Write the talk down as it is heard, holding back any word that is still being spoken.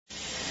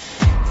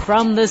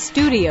From the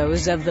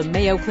studios of the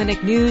Mayo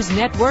Clinic News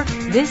Network,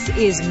 this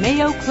is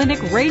Mayo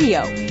Clinic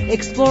Radio,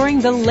 exploring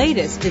the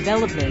latest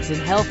developments in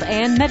health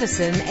and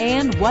medicine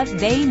and what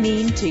they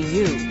mean to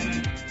you.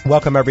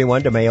 Welcome,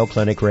 everyone, to Mayo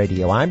Clinic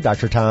Radio. I'm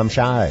Dr. Tom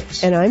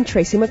Shives. And I'm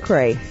Tracy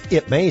McCray.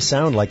 It may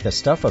sound like the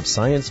stuff of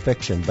science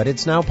fiction, but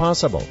it's now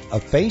possible. A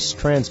face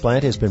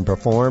transplant has been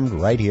performed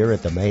right here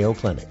at the Mayo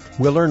Clinic.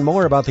 We'll learn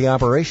more about the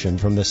operation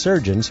from the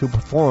surgeons who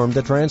performed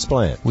the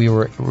transplant. We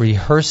were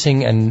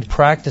rehearsing and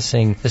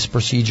practicing this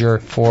procedure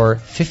for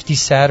 50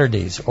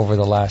 Saturdays over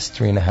the last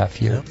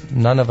 3.5 years. Yep.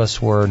 None of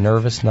us were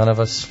nervous. None of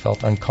us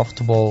felt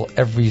uncomfortable.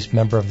 Every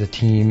member of the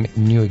team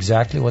knew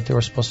exactly what they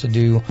were supposed to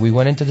do. We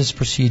went into this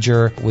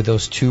procedure with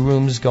those two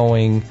rooms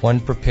going, one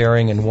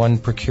preparing and one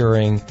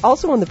procuring.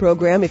 Also on the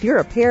program, if you're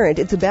a parent,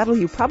 it's a battle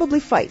you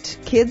probably fight.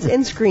 Kids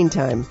and screen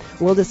time.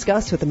 We'll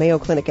discuss with the Mayo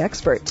Clinic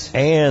expert.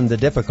 And the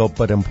difficult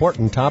but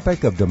important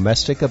topic of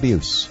domestic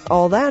abuse.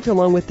 All that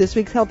along with this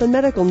week's health and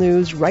medical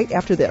news right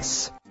after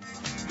this.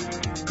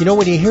 You know,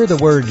 when you hear the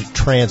word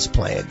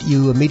transplant,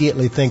 you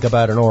immediately think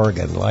about an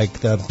organ like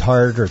the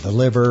heart or the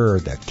liver or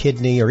the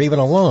kidney or even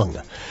a lung.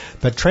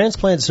 But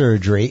transplant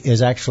surgery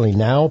is actually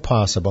now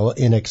possible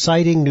in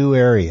exciting new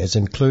areas,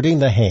 including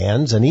the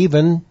hands and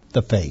even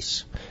the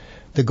face.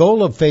 The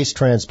goal of face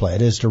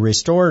transplant is to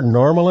restore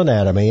normal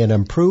anatomy and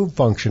improve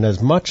function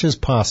as much as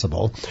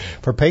possible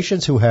for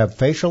patients who have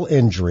facial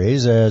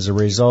injuries as a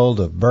result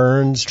of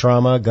burns,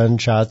 trauma,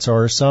 gunshots,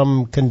 or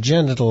some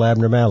congenital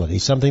abnormality,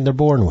 something they're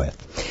born with.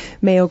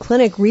 Mayo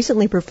Clinic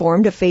recently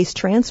performed a face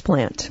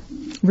transplant,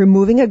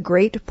 removing a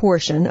great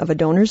portion of a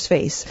donor's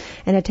face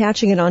and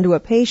attaching it onto a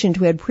patient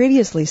who had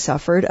previously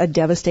suffered a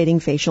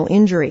devastating facial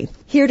injury.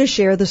 Here to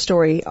share the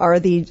story are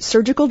the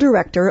surgical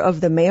director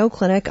of the Mayo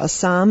Clinic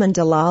Assam and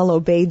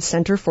Dalal Obaid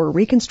Center for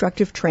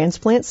Reconstructive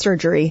Transplant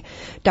Surgery,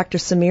 Dr.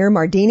 Samir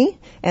Mardini,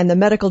 and the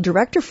medical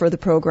director for the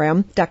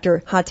program,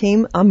 Dr.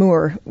 Hatim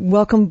Amour.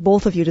 Welcome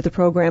both of you to the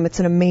program. It's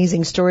an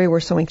amazing story. We're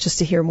so anxious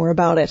to hear more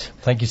about it.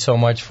 Thank you so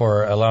much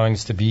for allowing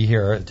us to be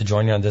here to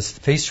join you on this.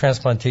 Face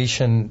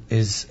transplantation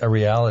is a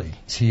reality.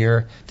 It's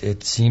here.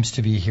 It seems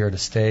to be here to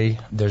stay.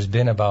 There's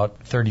been about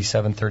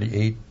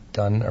 38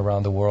 done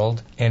around the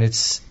world, and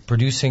it's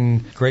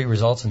producing great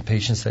results in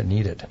patients that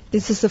need it.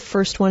 Is this the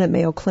first one at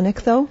Mayo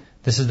Clinic, though?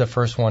 This is the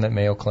first one at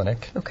Mayo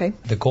Clinic. Okay.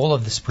 The goal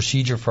of this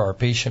procedure for our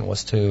patient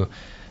was to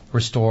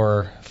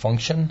restore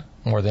function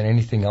more than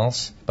anything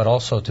else, but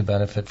also to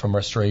benefit from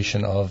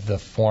restoration of the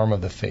form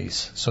of the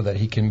face so that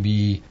he can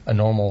be a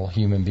normal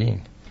human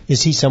being.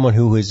 Is he someone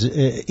who is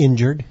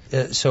injured?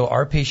 So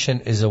our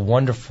patient is a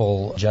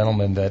wonderful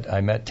gentleman that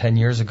I met 10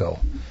 years ago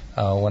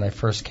when I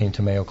first came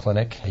to Mayo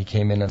Clinic. He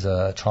came in as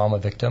a trauma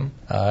victim,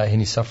 and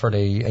he suffered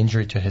an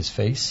injury to his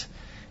face.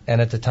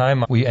 And at the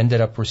time, we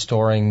ended up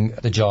restoring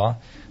the jaw.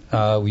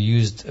 We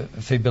used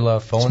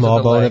fibula,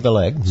 small bone of the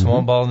leg.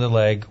 Small bone of the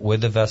leg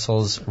with the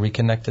vessels,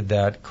 reconnected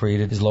that,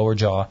 created his lower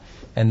jaw,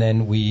 and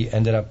then we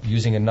ended up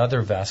using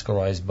another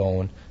vascularized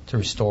bone to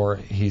restore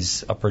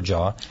his upper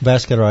jaw.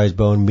 Vascularized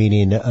bone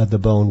meaning the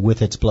bone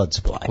with its blood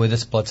supply. With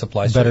its blood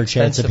supply. Better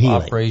chance of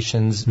healing.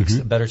 Operations,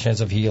 better chance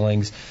of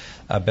healings,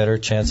 a better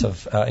chance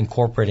of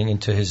incorporating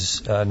into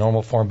his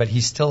normal form. But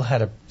he still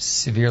had a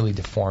severely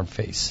deformed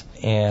face.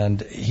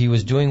 And he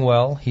was doing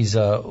well. He's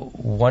a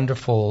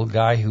wonderful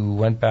guy who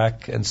went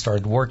back and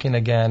started working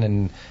again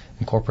and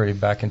incorporated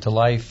back into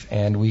life.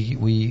 And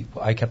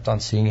I kept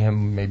on seeing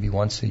him maybe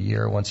once a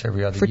year, once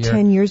every other year. For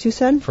 10 years, you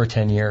said? For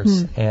 10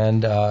 years.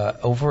 And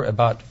over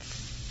about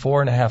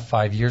 4.5,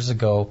 5 years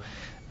ago,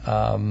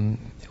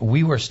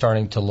 we were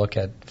starting to look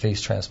at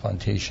face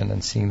transplantation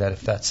and seeing that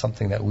if that's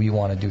something that we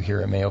want to do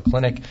here at Mayo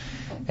Clinic.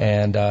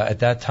 And at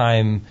that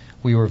time,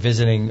 we were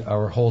visiting,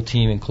 our whole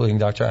team, including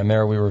Dr.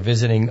 Amer, we were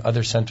visiting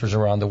other centers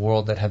around the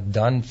world that have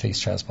done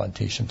face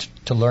transplantation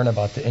to learn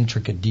about the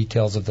intricate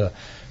details of the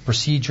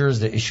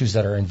procedures, the issues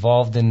that are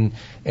involved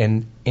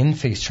in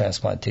face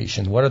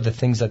transplantation. What are the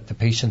things that the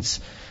patients,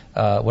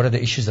 what are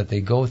the issues that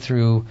they go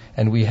through?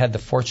 And we had the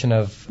fortune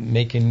of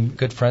making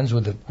good friends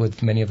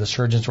with many of the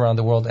surgeons around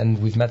the world,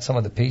 and we've met some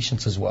of the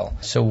patients as well.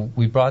 So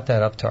we brought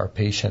that up to our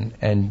patient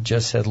and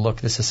just said,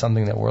 look, this is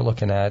something that we're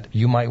looking at.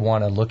 You might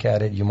want to look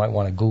at it. You might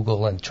want to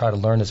Google and try to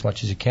learn as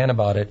much as you can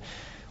about it.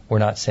 We're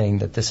not saying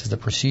that this is the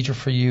procedure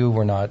for you.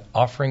 We're not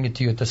offering it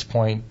to you at this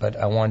point, but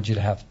I want you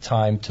to have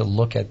time to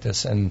look at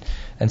this and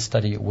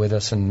study it with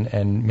us,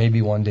 and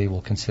maybe one day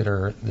we'll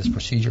consider this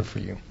procedure for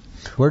you.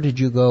 Where did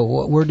you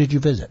go? Where did you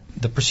visit?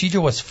 The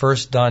procedure was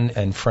first done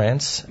in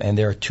France, and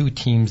there are two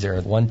teams there.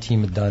 One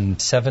team had done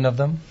 7 of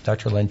them,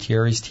 Dr.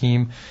 Lentieri's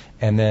team,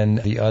 and then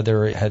the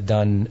other had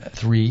done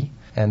 3.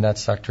 And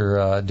that's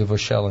Dr.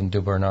 Duvauchel and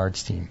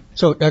Dubernard's team.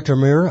 So, Dr.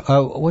 Amir,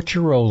 what's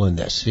your role in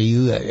this? Do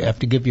you have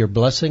to give your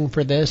blessing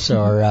for this,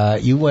 or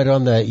you went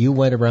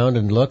around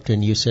and looked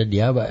and you said,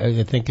 yeah,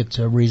 I think it's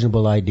a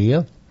reasonable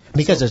idea?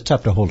 Because it's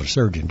tough to hold a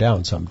surgeon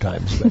down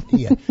sometimes, but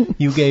yeah,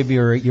 you gave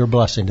your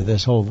blessing to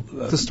this whole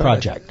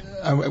project.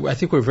 I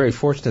think we're very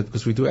fortunate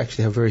because we do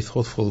actually have very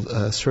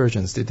thoughtful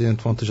surgeons. They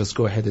didn't want to just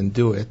go ahead and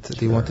do it.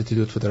 They wanted to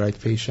do it for the right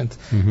patient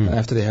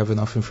after they have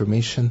enough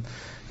information.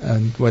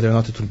 and whether or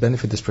not it will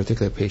benefit this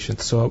particular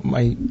patient. So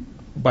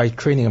by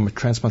training, I'm a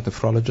transplant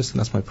nephrologist, and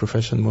that's my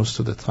profession most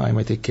of the time.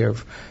 I take care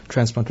of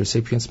transplant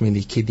recipients,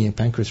 mainly kidney and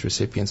pancreas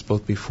recipients,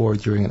 both before,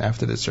 during, and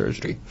after the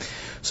surgery.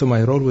 So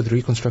my role with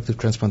reconstructive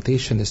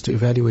transplantation is to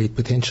evaluate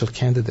potential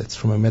candidates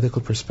from a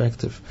medical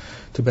perspective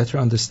to better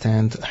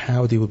understand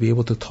how they will be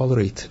able to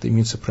tolerate the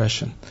immune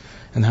suppression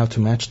and how to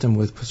match them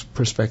with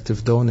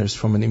prospective donors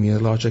from an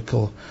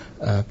immunological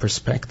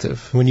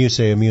perspective. When you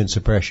say immune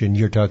suppression,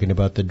 you're talking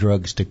about the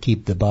drugs to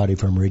keep the body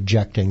from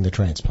rejecting the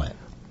transplant.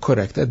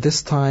 Correct. At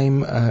this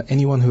time,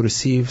 anyone who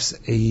receives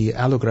a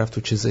allograft,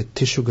 which is a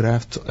tissue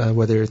graft,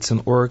 whether it's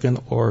an organ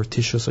or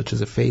tissue such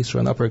as a face or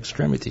an upper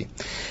extremity,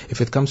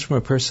 if it comes from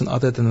a person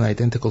other than an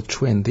identical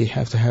twin, they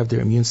have to have their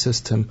immune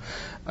system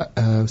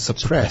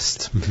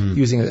suppressed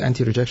using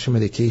anti-rejection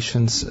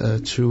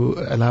medications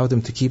to allow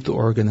them to keep the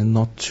organ and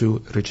not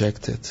to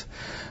reject it.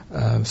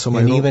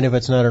 And even if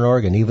it's not an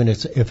organ, even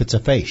if it's a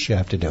face, you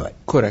have to do it.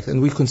 Correct.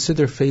 And we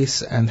consider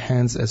face and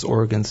hands as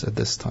organs at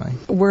this time.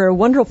 We're a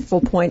wonderful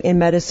point in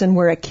medicine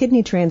where a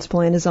kidney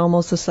transplant is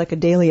almost just like a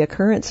daily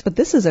occurrence, but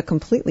this is a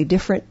completely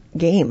different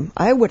game.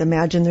 I would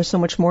imagine there's so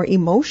much more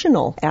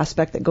emotional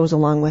aspect that goes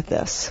along with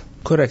this.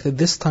 Correct. At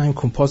this time,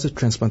 composite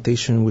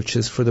transplantation, which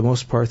is for the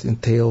most part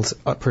entails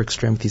upper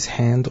extremities,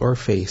 hand or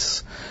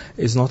face,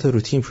 is not a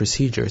routine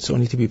procedure. It's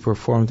only to be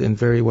performed in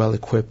very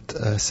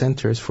well-equipped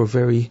centers for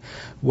very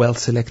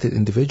well-selected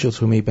individuals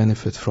who may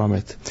benefit from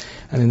it.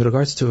 And in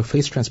regards to a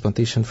face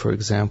transplantation, for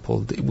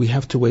example, we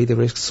have to weigh the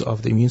risks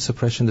of the immune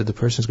suppression that the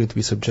person is going to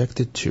be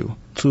subjected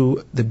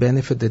to the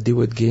benefit that they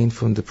would gain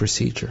from the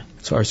procedure.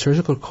 So our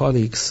surgical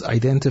colleagues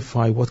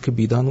identify what could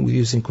be done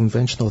using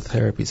conventional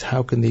therapies.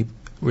 How can they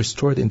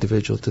restore the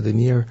individual to the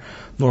near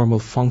normal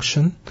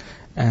function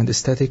and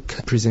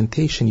aesthetic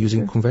presentation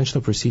using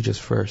conventional procedures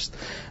first.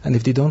 And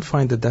if they don't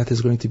find that that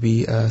is going to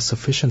be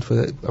sufficient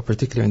for a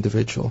particular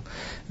individual,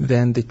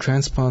 then the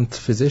transplant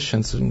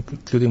physicians,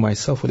 including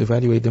myself, will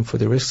evaluate them for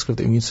the risks of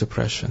the immune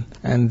suppression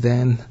and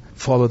then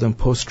follow them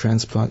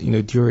post-transplant,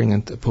 during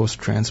and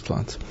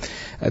post-transplant.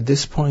 At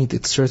this point,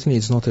 it certainly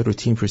is not a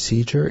routine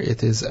procedure.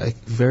 It is a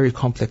very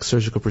complex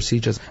surgical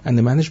procedure, and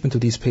the management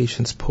of these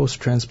patients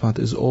post-transplant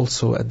is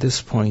also, at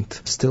this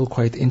point, still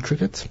quite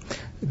intricate.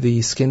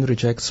 The skin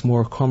rejects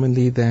more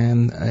commonly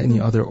than any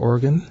other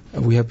organ.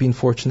 We have been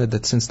fortunate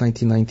that since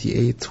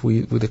 1998,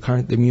 with the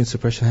current immune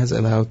suppression has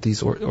allowed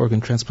these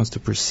organ transplants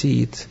to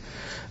proceed.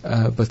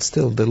 But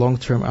still, the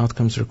long-term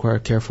outcomes require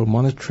careful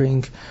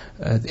monitoring.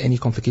 Any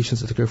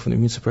complications that occur from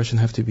immune suppression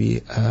have to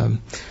be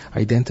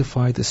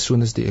identified as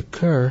soon as they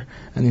occur,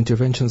 and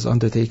interventions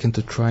undertaken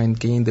to try and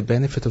gain the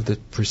benefit of the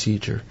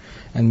procedure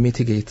and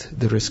mitigate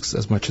the risks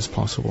as much as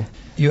possible.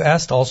 You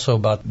asked also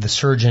about the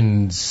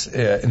surgeon's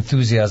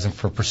enthusiasm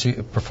for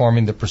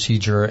performing the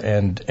procedure,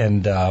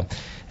 and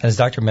as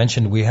Doctor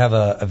mentioned, we have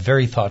a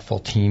very thoughtful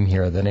team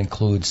here that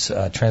includes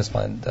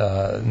transplant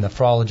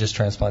nephrologist,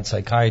 transplant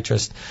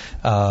psychiatrist,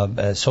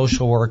 a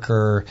social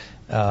worker,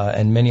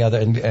 and many other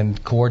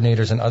and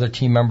coordinators and other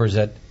team members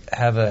that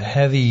have a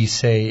heavy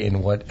say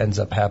in what ends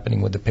up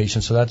happening with the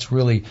patient. So that's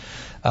really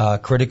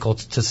critical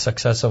to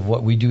success of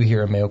what we do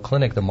here at Mayo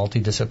Clinic, the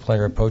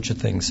multidisciplinary approach of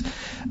things.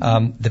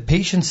 The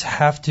patients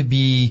have to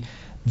be.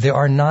 There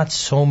are not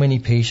so many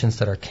patients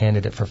that are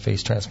candidate for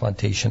face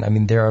transplantation. I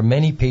mean, there are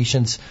many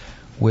patients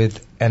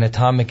with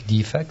anatomic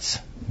defects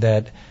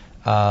that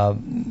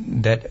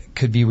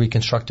could be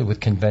reconstructed with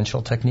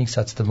conventional techniques.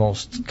 That's the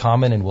most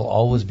common and will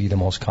always be the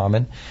most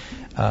common.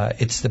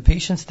 It's the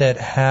patients that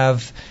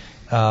have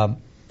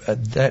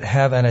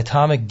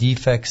anatomic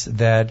defects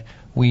that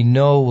we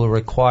know will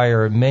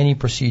require many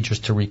procedures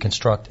to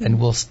reconstruct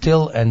and will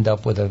still end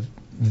up with a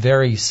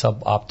very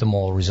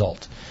suboptimal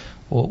result.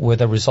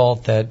 With a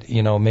result that,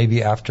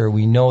 maybe after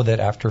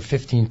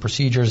 15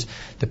 procedures,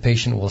 the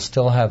patient will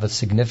still have a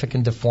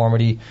significant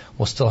deformity,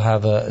 will still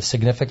have a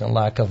significant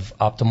lack of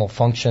optimal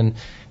function,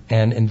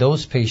 and in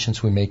those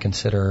patients we may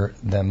consider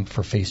them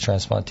for face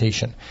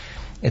transplantation.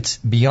 It's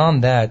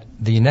beyond that.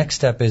 The next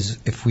step is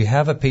if we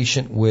have a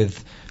patient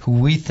who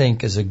we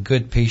think is a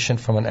good patient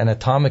from an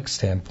anatomic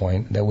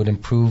standpoint that would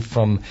improve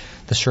from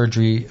the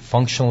surgery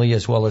functionally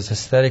as well as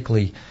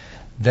aesthetically,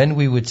 then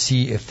we would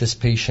see if this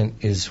patient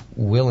is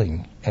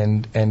willing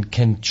and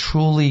can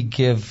truly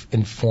give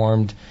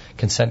informed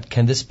consent.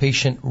 Can this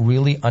patient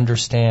really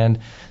understand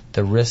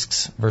the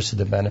risks versus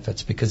the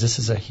benefits? Because this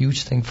is a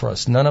huge thing for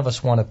us. None of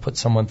us want to put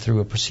someone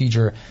through a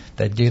procedure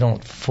that they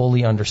don't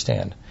fully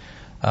understand.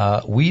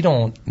 We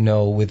don't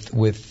know,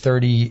 with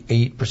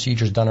 38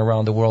 procedures done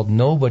around the world,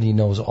 nobody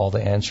knows all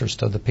the answers.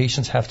 So the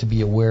patients have to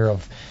be aware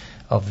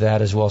of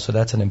that as well. So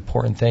that's an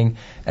important thing.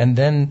 And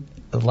then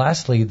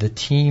lastly, the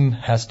team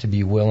has to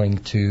be willing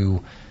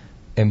to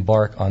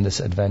embark on this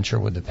adventure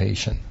with the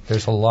patient.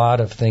 There's a lot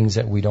of things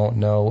that we don't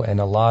know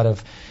and a lot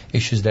of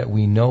issues that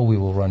we know we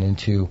will run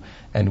into,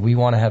 and we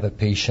want to have a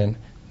patient,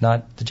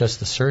 not just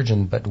the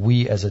surgeon, but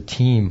we as a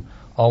team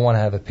all want to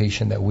have a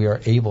patient that we are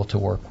able to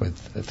work with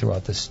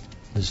throughout this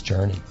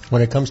journey.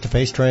 When it comes to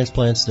face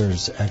transplants,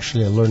 there's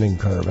actually a learning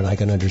curve, and I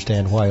can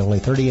understand why only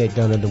 38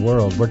 done in the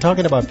world. We're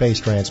talking about face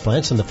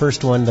transplants, and the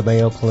first one the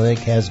Mayo Clinic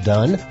has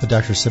done with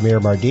Dr.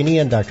 Samir Mardini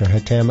and Dr.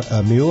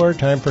 Hatem Muir.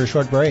 Time for a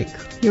short break.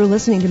 You're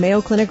listening to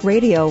Mayo Clinic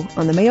Radio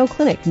on the Mayo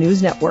Clinic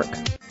News Network.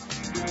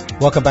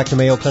 Welcome back to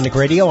Mayo Clinic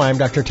Radio. I'm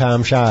Dr.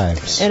 Tom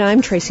Shives. And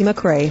I'm Tracy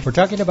McRae. We're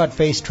talking about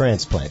face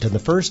transplant, and the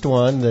first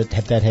one that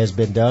has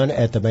been done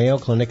at the Mayo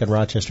Clinic in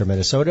Rochester,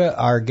 Minnesota.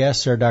 Our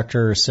guests are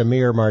Dr.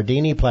 Samir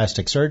Mardini,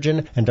 plastic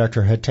surgeon, and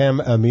Dr.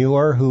 Hatem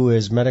Muir, who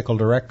is medical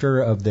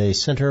director of the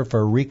Center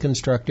for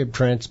Reconstructive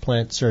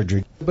Transplant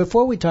Surgery.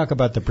 Before we talk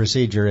about the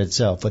procedure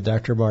itself with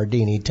Dr.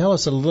 Mardini, tell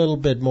us a little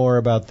bit more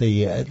about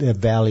the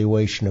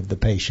evaluation of the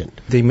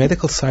patient. The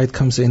medical side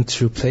comes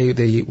into play.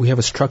 We have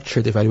a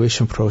structured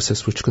evaluation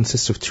process which consists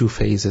of two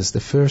phases.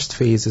 The first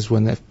phase is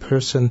when a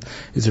person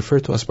is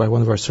referred to us by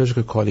one of our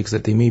surgical colleagues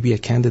that they may be a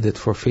candidate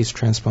for face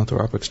transplant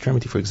or upper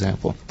extremity, for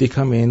example. They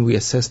come in, we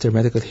assess their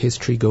medical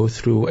history, go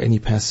through any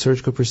past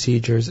surgical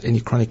procedures,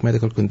 any chronic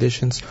medical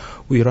conditions.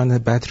 We run a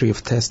battery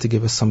of tests to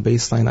give us some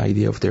baseline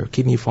idea of their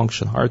kidney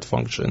function, heart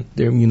function,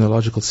 their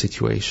immunological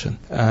situation.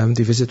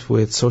 They visit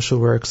with social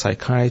work,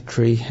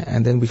 psychiatry,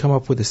 and then we come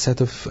up with a set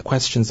of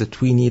questions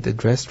that we need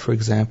addressed, for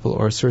example,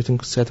 or a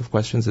certain set of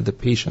questions that the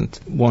patient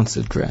wants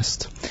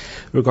addressed.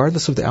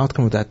 Regardless of the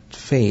outcome of that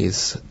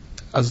phase,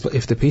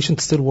 if the patient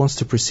still wants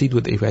to proceed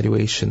with the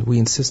evaluation, we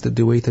insist that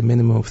they wait a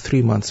minimum of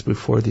 3 months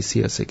before they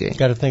see us again.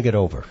 Got to think it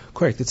over.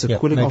 Correct. It's a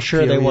cooling off Make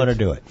sure period. they want to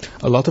do it.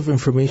 A lot of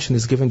information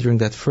is given during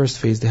that first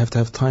phase. They have to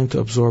have time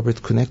to absorb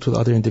it, connect with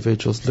other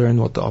individuals,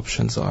 learn what the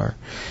options are.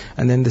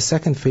 And then the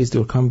second phase,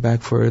 they'll come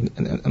back for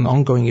an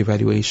ongoing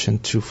evaluation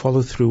to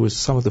follow through with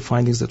some of the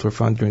findings that were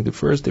found during the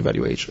first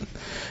evaluation,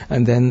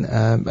 and then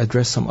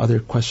address some other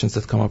questions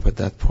that come up at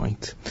that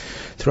point.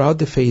 Throughout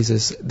the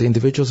phases, the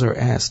individuals are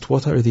asked,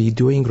 what are they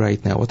doing right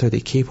now? What are they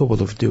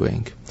capable of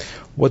doing?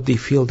 What they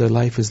feel their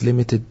life is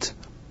limited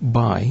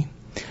by?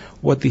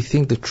 What they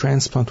think the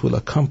transplant will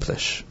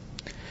accomplish?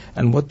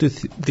 And what do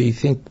they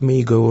think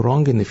may go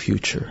wrong in the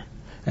future?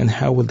 And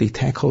how will they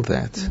tackle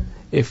that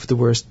if the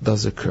worst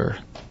does occur?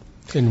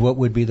 And what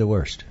would be the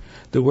worst?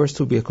 The worst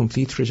would be a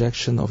complete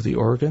rejection of the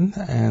organ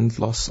and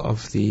loss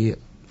of the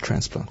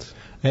transplant.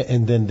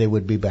 And then they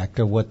would be back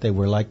to what they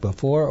were like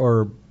before,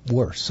 or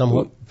worse,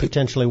 somewhat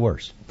potentially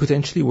worse?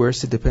 Potentially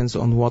worse. It depends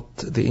on what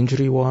the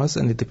injury was,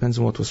 and it depends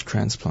on what was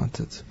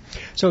transplanted.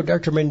 So,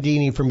 Dr.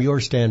 Mardini, from your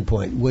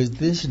standpoint, was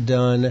this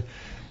done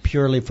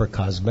purely for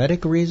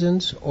cosmetic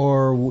reasons,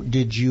 or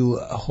did you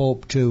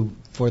hope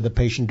for the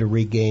patient to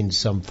regain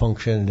some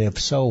function, and if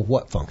so,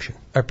 what function?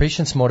 Our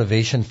patient's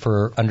motivation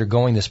for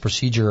undergoing this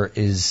procedure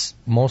is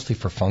mostly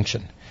for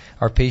function.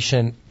 Our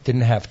patient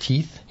didn't have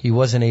teeth. He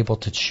wasn't able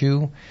to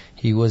chew.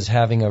 He was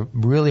having a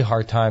really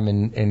hard time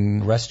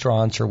in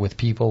restaurants or with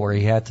people where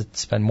he had to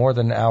spend more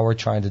than an hour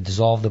trying to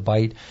dissolve the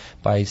bite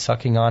by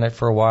sucking on it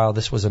for a while.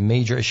 This was a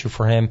major issue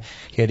for him.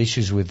 He had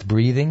issues with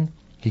breathing.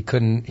 He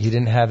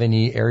didn't have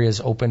any areas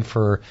open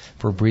for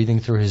breathing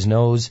through his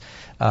nose,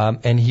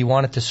 and he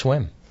wanted to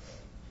swim.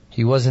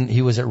 He was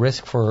at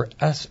risk for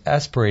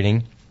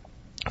aspirating,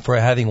 for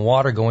having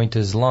water going to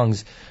his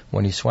lungs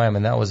when he swam,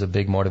 and that was a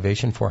big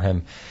motivation for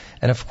him.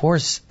 And of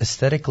course,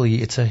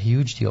 aesthetically, it's a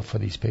huge deal for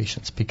these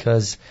patients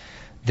because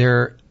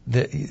they're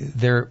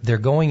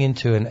going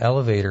into an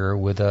elevator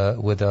with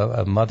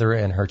a mother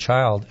and her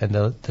child, and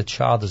the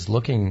child is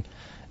looking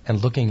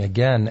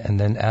again, and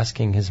then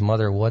asking his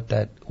mother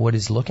what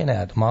he's looking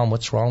at. Mom,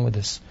 what's wrong with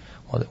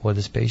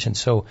this patient?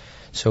 So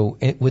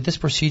with this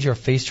procedure of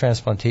face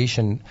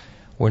transplantation,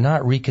 we're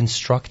not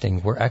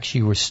reconstructing, we're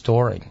actually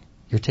restoring.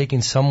 You're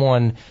taking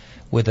someone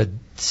with a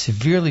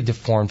severely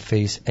deformed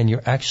face, and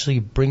you're actually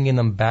bringing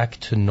them back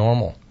to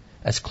normal,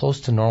 as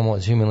close to normal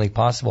as humanly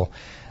possible.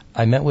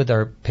 I met with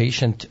our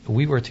patient.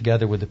 We were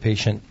together with the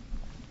patient,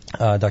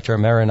 Dr.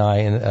 Amer and I,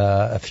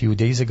 a few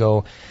days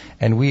ago,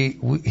 and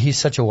he's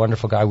such a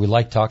wonderful guy. We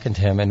like talking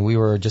to him, and we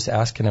were just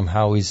asking him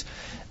how he's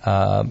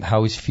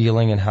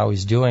feeling and how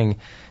he's doing,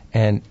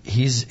 and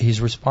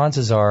his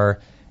responses are,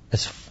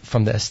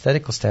 from the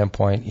aesthetical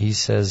standpoint, he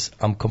says,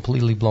 I'm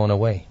completely blown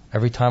away.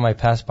 Every time I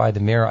pass by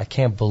the mirror, I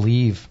can't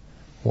believe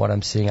what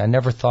I'm seeing. I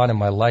never thought in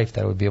my life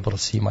that I would be able to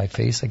see my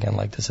face again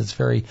like this. It's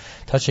very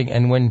touching.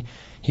 And when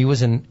he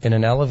was in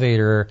an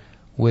elevator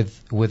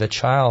with a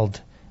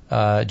child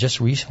just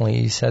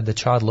recently, he said the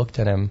child looked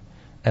at him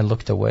and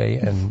looked away,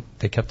 and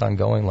they kept on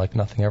going like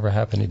nothing ever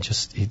happened.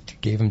 It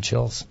gave him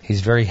chills.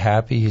 He's very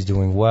happy. He's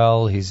doing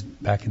well. He's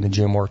back in the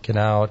gym working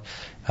out.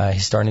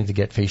 He's starting to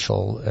get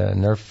facial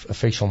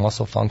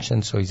muscle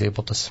function, so he's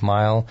able to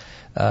smile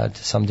to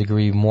some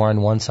degree, more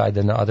on one side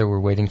than the other. We're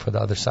waiting for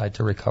the other side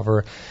to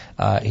recover.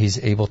 He's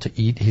able to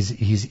eat.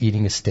 He's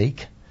eating a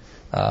steak.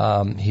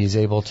 He's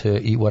able to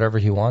eat whatever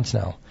he wants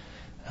now,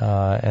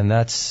 and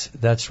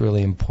that's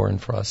really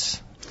important for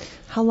us.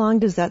 How long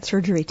does that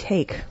surgery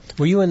take?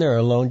 Were you in there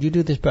alone? Do you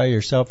do this by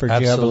yourself, or do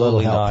you have a little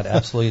help?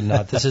 Absolutely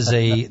not. This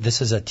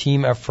is a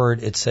team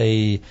effort.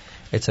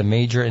 It's a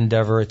major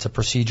endeavor. It's a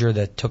procedure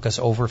that took us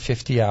over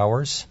 50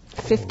 hours.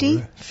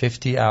 50?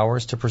 50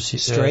 hours to proceed.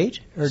 Straight?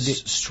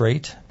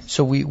 Straight.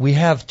 So we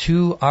have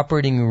 2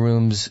 operating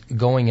rooms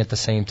going at the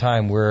same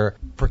time. We're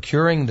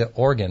procuring the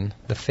organ,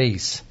 the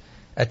face.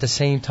 At the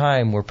same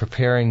time, we're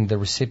preparing the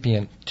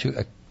recipient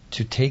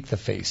to take the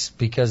face,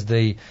 because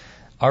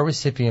our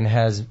recipient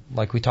has,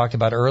 like we talked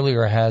about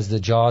earlier, has the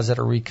jaws that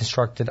are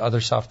reconstructed,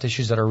 other soft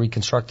tissues that are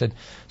reconstructed.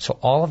 So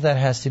all of that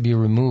has to be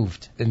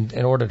removed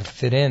in order to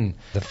fit in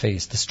the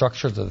face, the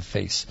structures of the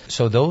face.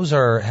 So those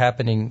are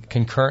happening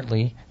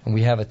concurrently, and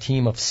we have a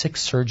team of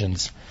 6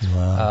 surgeons,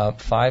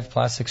 5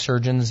 plastic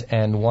surgeons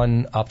and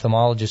 1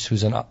 ophthalmologist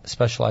who's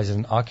specialized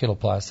in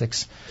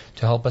oculoplastics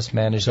to help us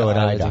manage an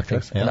eye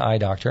doctor. Yeah. An eye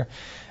doctor.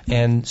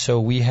 And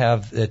so we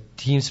have the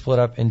team split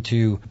up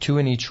into 2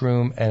 in each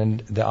room, and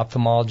the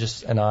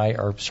ophthalmologist and I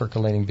are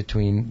circulating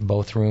between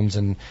both rooms,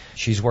 and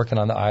she's working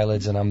on the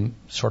eyelids, and I'm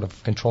sort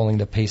of controlling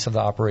the pace of the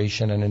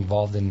operation and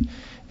involved in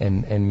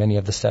many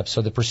of the steps.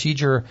 So the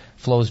procedure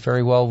flows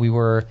very well. We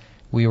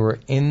were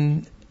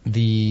in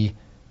the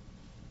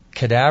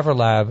cadaver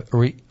lab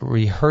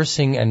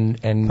rehearsing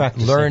and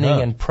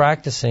learning and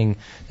practicing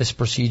this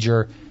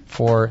procedure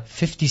for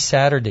 50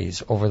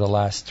 Saturdays over the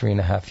last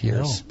 3.5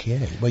 years. No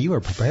kidding. Well, you were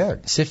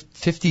prepared.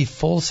 50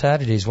 full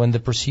Saturdays. When the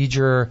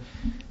procedure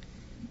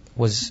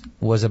was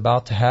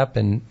about to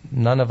happen,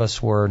 none of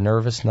us were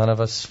nervous. None of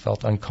us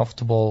felt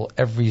uncomfortable.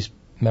 Every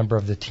member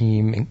of the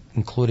team,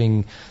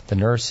 including the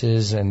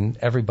nurses and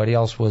everybody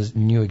else,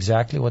 knew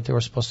exactly what they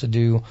were supposed to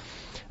do.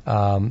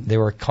 They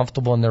were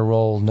comfortable in their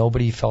role.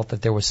 Nobody felt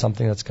that there was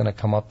something that's going to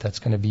come up that's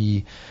going to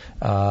be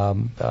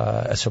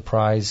a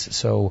surprise.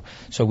 So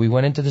we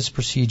went into this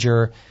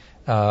procedure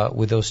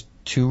with those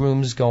 2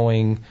 rooms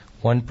going,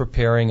 1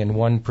 preparing and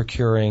 1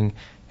 procuring.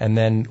 And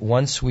then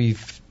once we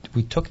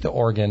took the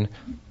organ,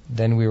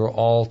 then we were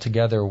all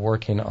together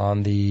working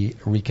on the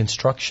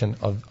reconstruction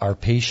of our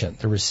patient,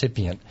 the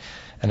recipient.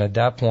 And at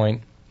that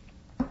point,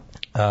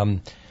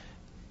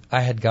 I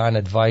had gotten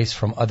advice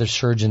from other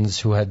surgeons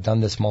who had done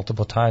this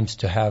multiple times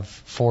to have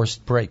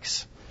forced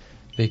breaks,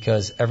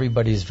 because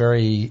everybody's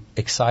very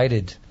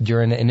excited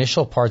during the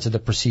initial parts of the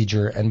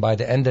procedure, and by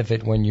the end of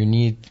it, when you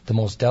need the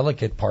most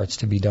delicate parts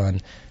to be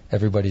done,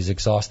 everybody's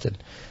exhausted.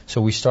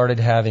 So we started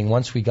having,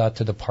 once we got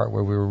to the part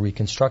where we were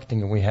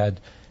reconstructing and we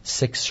had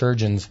 6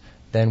 surgeons,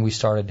 then we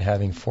started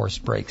having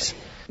forced breaks.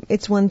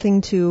 It's one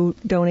thing to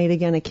donate,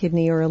 again, a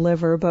kidney or a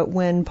liver, but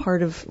when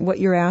part of what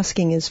you're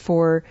asking is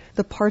for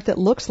the part that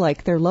looks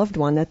like their loved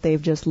one that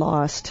they've just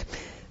lost,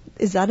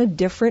 is that a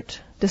different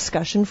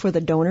discussion for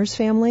the donor's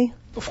family?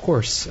 Of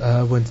course.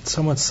 When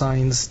someone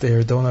signs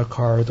their donor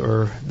card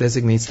or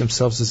designates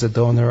themselves as a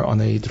donor on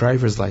a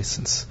driver's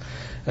license,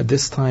 at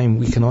this time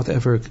we cannot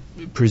ever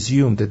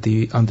presume that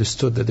they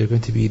understood that they're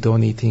going to be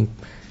donating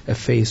a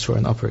face or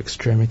an upper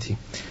extremity.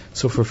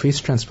 So for face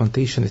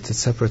transplantation, it's a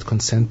separate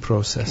consent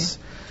process.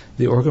 Okay.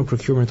 The Organ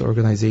Procurement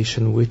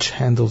Organization, which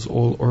handles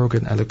all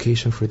organ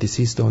allocation for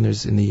deceased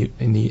donors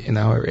in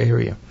our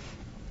area,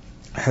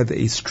 had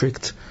a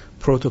strict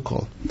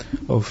protocol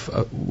of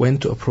when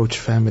to approach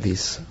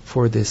families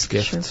for this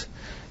gift. Sure.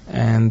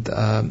 And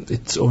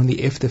it's only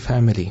if the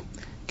family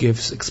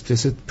gives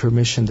explicit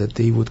permission that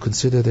they would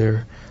consider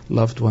their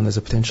loved one as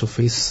a potential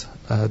face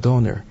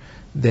donor,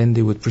 then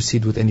they would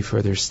proceed with any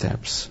further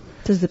steps.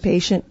 Does the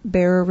patient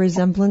bear a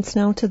resemblance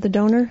now to the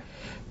donor?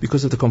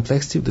 Because of the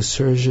complexity of the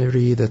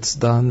surgery that's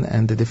done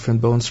and the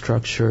different bone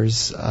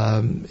structures,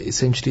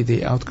 essentially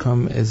the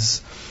outcome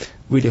is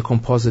really a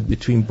composite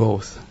between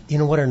both. You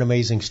know, what an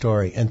amazing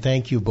story. And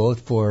thank you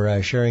both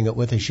for sharing it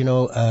with us. You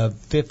know,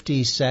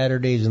 50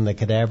 Saturdays in the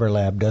cadaver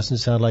lab doesn't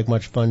sound like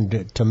much fun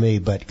to me,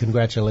 but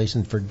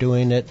congratulations for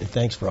doing it.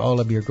 Thanks for all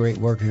of your great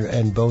work,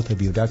 and both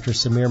of you, Dr.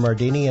 Samir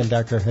Mardini and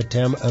Dr.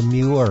 Hatem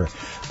Amur,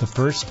 the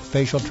first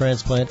facial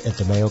transplant at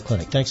the Mayo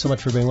Clinic. Thanks so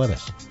much for being with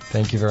us.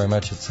 Thank you very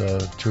much. It's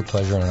a true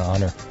pleasure and an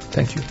honor.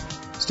 Thank you.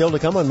 Still to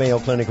come on Mayo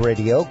Clinic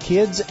Radio,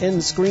 kids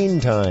and screen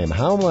time.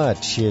 How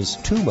much is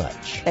too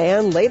much?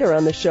 And later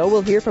on the show,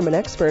 we'll hear from an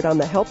expert on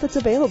the help that's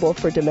available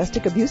for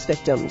domestic abuse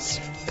victims.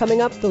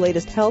 Coming up, the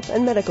latest health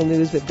and medical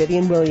news with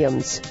Vivian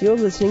Williams. You're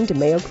listening to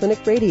Mayo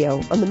Clinic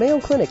Radio on the Mayo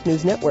Clinic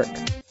News Network.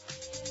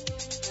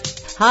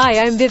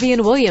 Hi, I'm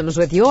Vivian Williams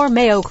with your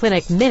Mayo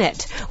Clinic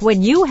Minute.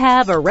 When you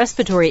have a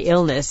respiratory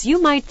illness,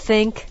 you might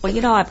think, well,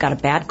 you know, I've got a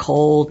bad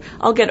cold.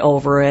 I'll get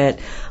over it.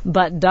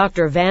 But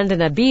Dr.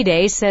 Vandana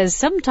Bide says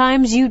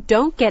sometimes you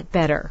don't get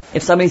better.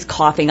 If somebody's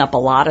coughing up a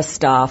lot of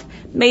stuff,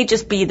 it may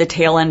just be the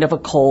tail end of a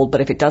cold, but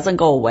if it doesn't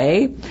go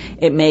away,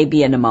 it may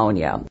be a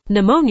pneumonia.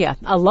 Pneumonia,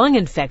 a lung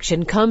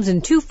infection, comes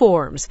in 2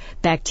 forms: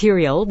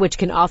 bacterial, which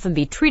can often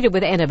be treated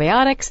with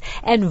antibiotics,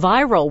 and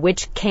viral,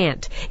 which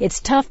can't. It's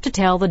tough to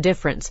tell the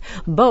difference.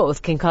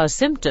 Both can cause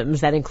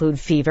symptoms that include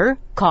fever,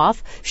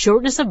 cough,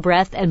 shortness of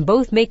breath, and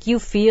both make you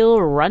feel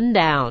run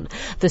down.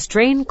 The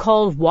strain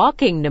called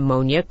walking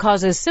pneumonia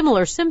causes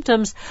similar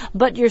symptoms,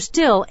 but you're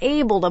still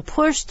able to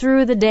push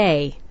through the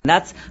day.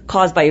 That's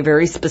caused by a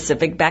very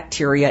specific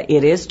bacteria.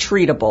 It is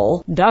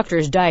treatable.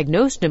 Doctors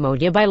diagnose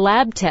pneumonia by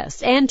lab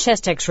tests and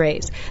chest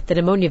x-rays. The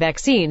pneumonia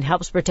vaccine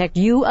helps protect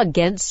you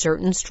against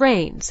certain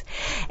strains.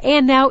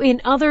 And now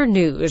in other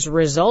news,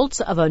 results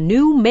of a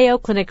new Mayo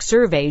Clinic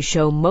survey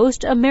show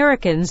most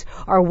Americans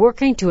are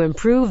working to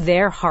improve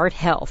their heart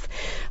health.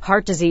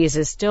 Heart disease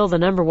is still the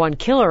number one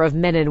killer of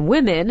men and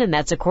women, and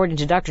that's according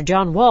to Dr.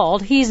 John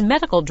Wald. He's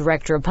medical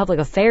director of public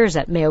affairs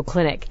at Mayo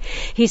Clinic.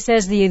 He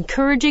says the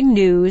encouraging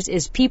news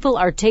is people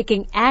are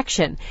taking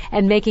action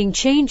and making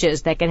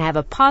changes that can have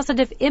a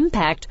positive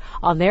impact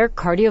on their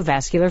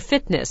cardiovascular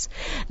fitness.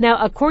 Now,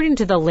 according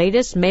to the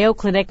latest Mayo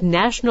Clinic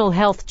National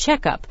Health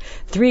Checkup,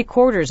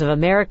 3/4 of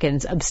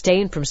Americans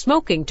abstain from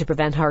smoking to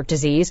prevent heart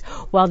disease,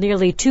 while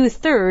nearly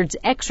 2/3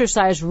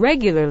 exercise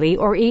regularly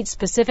or eat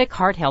specific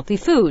heart-healthy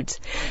foods.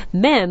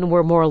 Men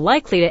were more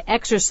likely to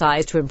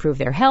exercise to improve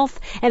their health,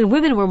 and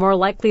women were more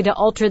likely to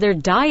alter their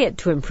diet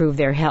to improve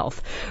their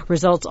health.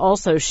 Results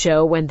also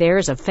show when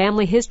there's a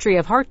family history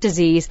of heart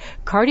disease,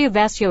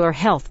 cardiovascular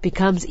health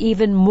becomes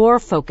even more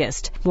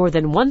focused. More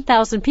than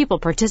 1,000 people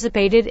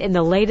participated in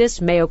the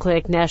latest Mayo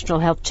Clinic National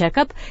Health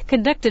Checkup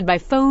conducted by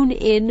phone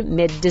in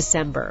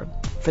mid-December.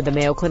 For the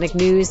Mayo Clinic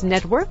News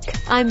Network,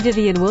 I'm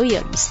Vivian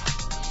Williams.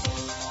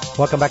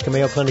 Welcome back to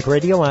Mayo Clinic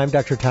Radio. I'm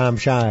Dr. Tom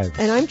Shive.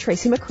 And I'm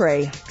Tracy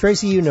McCrae.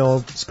 Tracy, you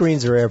know,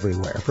 screens are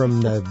everywhere.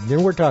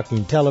 We're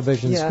talking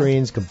television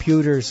screens,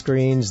 computer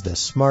screens, the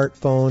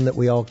smartphone that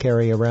we all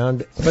carry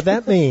around. But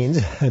that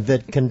means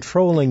that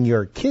controlling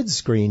your kids'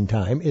 screen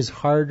time is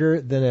harder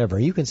than ever.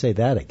 You can say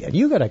that again.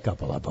 You got a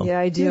couple of them. Yeah,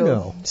 I do. You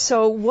know.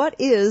 So what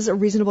is a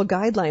reasonable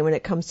guideline when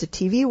it comes to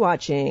TV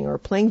watching or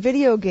playing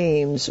video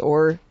games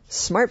or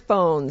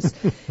smartphones?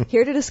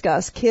 Here to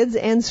discuss kids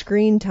and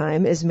screen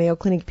time is Mayo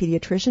Clinic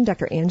pediatrician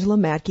Dr. Angela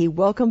Matkey.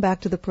 Welcome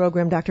back to the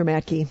program, Dr.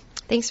 Matkey.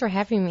 Thanks for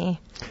having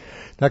me.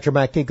 Dr.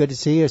 Matkey, good to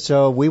see you.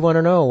 So we want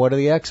to know, what do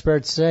the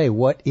experts say?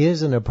 What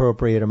is an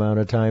appropriate amount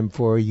of time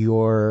for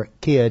your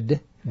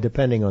kid,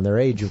 depending on their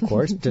age, of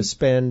course, to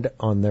spend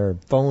on their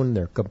phone,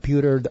 their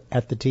computer,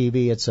 at the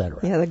TV, etc.?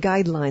 Yeah, the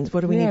guidelines.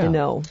 What do we need to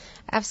know?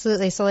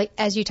 Absolutely. So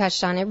as you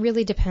touched on, it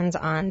really depends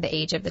on the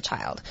age of the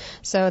child.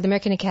 So the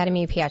American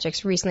Academy of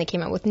Pediatrics recently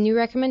came out with new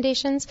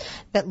recommendations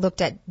that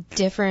looked at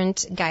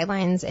different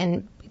guidelines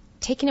and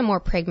taking a more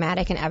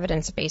pragmatic and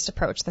evidence-based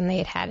approach than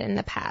they had in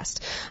the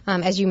past.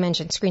 As you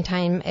mentioned, screen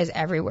time is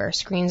everywhere.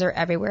 Screens are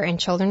everywhere, and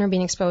children are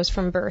being exposed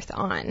from birth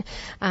on.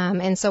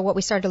 And so what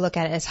we started to look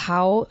at is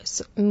how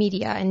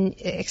media and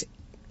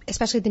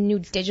especially the new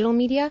digital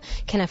media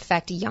can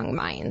affect young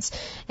minds.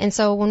 And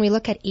so when we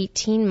look at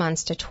 18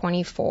 months to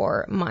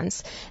 24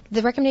 months,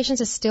 the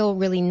recommendations is still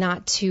really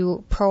not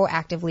to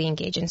proactively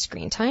engage in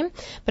screen time.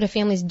 But if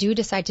families do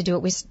decide to do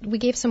it, we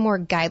gave some more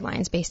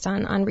guidelines based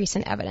on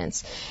recent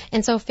evidence.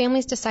 And so if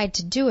families decide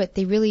to do it,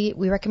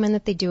 we recommend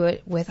that they do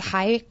it with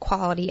high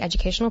quality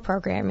educational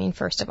programming,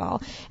 first of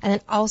all. And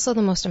then also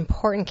the most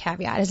important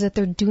caveat is that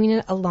they're doing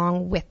it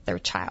along with their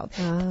child.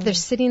 They're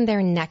sitting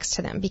there next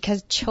to them,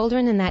 because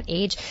children in that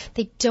age,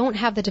 they don't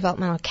have the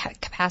developmental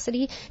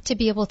capacity to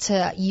be able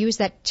to use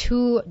that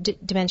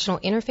two-dimensional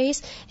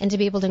interface and to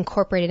be able to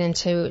incorporate it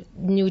into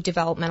new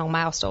developmental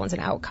milestones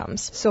and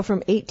outcomes. So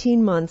from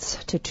 18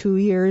 months to 2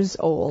 years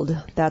old,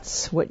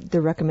 that's what the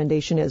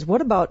recommendation is.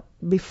 What about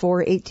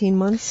before 18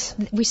 months?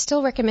 We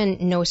still recommend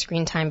no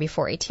screen time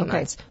before 18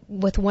 months,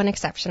 with one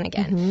exception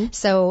again.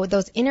 So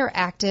those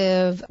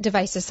interactive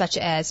devices such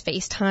as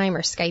FaceTime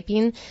or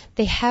Skyping,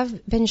 they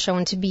have been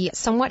shown to be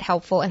somewhat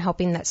helpful in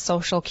helping that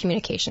social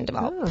communication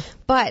develop.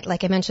 But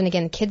like I mentioned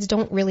again, kids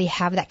don't really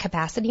have that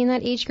capacity in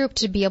that age group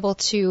to be able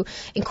to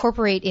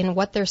incorporate in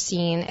what they're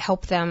seeing,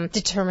 help them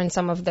determine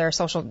some of their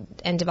social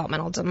and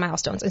developmental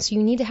milestones. And so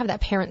you need to have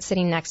that parent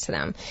sitting next to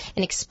them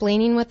and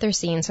explaining what they're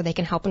seeing so they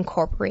can help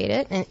incorporate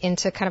it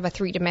into kind of a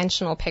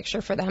three-dimensional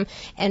picture for them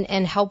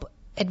and help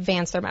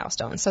advance their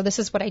milestones. So this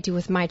is what I do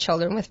with my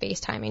children with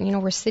FaceTiming. You know,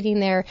 we're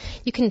sitting there,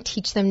 you can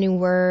teach them new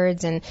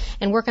words and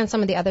work on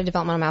some of the other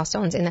developmental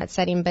milestones in that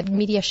setting, but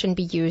media shouldn't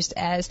be used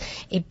as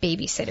a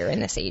babysitter in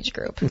this age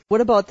group.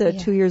 What about the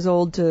 2 years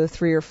old to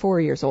 3 or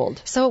 4 years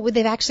old? So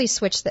they've actually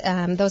switched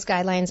those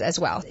guidelines as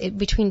well.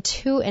 Between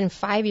 2 and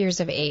 5 years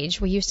of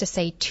age, we used to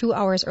say 2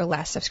 hours or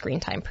less of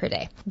screen time per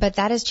day. But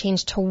that has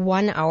changed to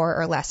 1 hour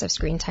or less of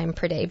screen time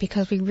per day,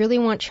 because we really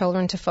want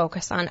children to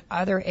focus on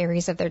other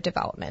areas of their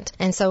development.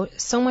 And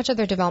so much of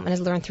their development is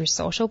learned through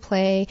social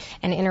play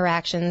and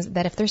interactions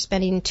that if they're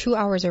spending 2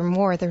 hours or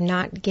more, they're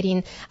not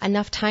getting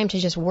enough time to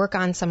just work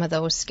on some of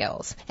those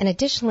skills. And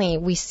additionally,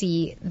 we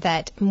see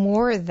that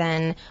more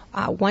than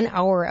 1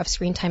 hour of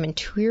screen time in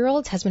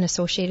 2-year-olds has been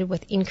associated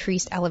with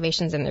increased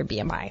elevations in their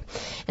BMI.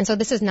 And so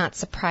this is not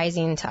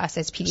surprising to us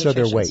as pediatricians. So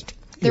their weight.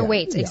 Their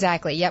weights,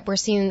 exactly. Yep, we're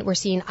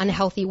seeing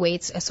unhealthy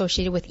weights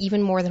associated with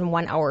even more than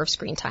 1 hour of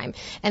screen time.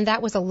 And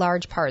that was a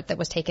large part that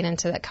was taken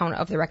into account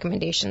of the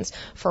recommendations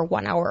for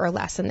 1 hour or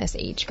less in this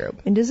age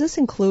group. And does this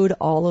include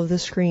all of the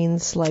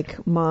screens,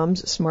 like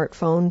mom's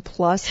smartphone,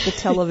 plus the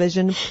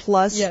television,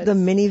 plus the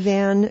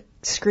minivan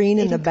screen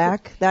in the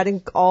back,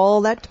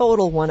 all that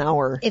total 1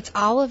 hour. It's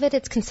all of it.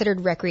 It's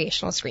considered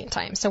recreational screen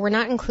time. So we're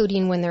not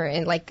including when they're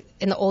in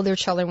the older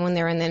children when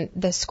they're in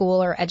the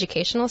school or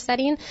educational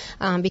setting,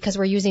 because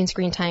we're using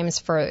screen times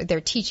for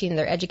their teaching,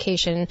 their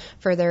education,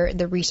 for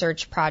their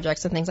research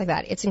projects and things like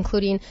that. It's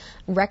including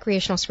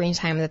recreational screen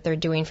time that they're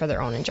doing for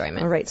their own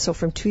enjoyment. All right. So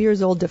from 2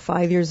 years old to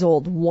 5 years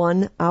old,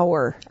 1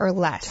 hour or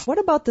less. What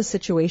about the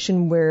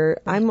situation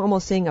where I'm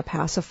almost saying a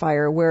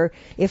pacifier, where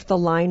if the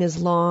line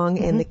is long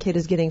and the kid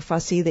is getting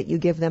fussy, that you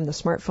give them the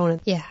smartphone?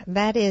 Yeah,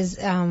 that is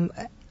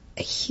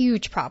a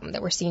huge problem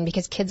that we're seeing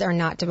because kids are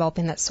not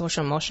developing that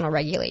social emotional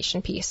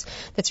regulation piece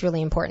that's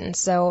really important.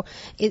 So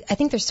I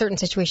think there's certain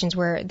situations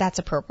where that's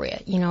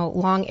appropriate,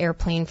 long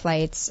airplane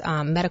flights,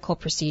 medical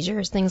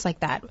procedures, things like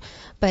that.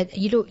 But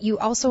you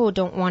also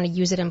don't want to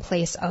use it in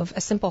place of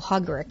a simple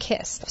hug or a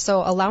kiss.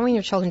 So allowing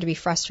your children to be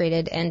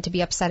frustrated and to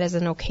be upset is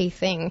an okay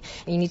thing.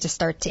 You need to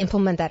start to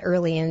implement that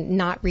early and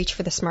not reach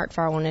for the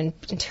smartphone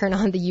and turn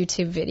on the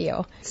YouTube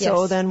video.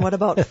 So then what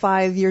about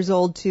 5 years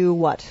old to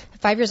what?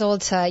 5 years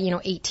old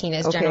to 18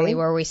 is generally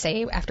where we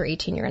say after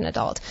 18 you're an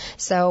adult.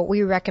 So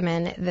we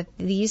recommend that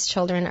these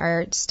children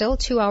are still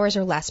 2 hours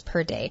or less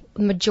per day.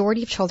 The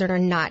majority of children are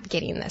not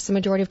getting this. The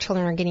majority of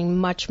children are getting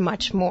much,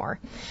 much more.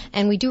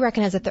 And we do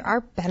recognize that there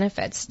are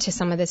benefits to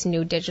some of this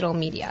new digital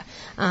media.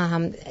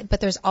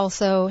 But there's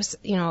also,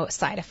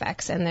 side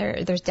effects and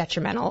there's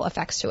detrimental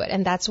effects to it.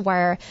 And that's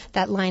where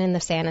that line in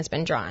the sand has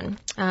been drawn.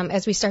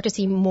 As we start to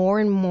see more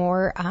and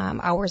more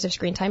hours of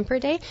screen time per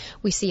day,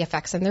 we see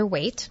effects in their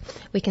weight.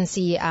 We can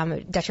see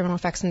detrimental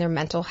effects in their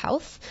mental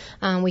health.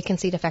 We can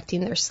see it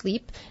affecting their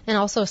sleep and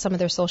also some of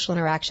their social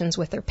interactions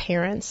with their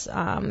parents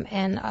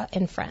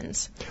and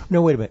friends.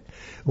 No, wait a minute.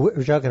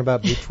 We're talking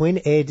about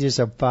between ages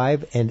of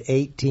 5 and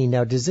 18.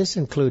 Now, does this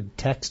include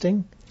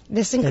texting?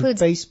 This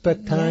includes and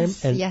Facebook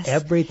time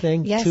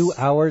everything. Yes. 2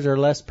 hours or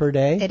less per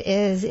day. It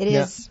is. It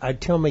is.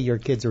 Tell me your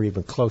kids are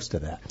even close to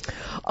that.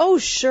 Oh,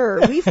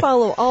 sure. We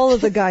follow all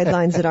of the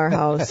guidelines at our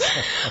house.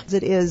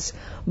 It is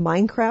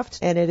Minecraft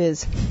and it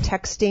is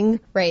texting.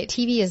 Right.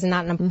 TV is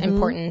not an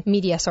important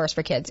media source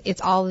for kids.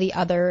 It's all the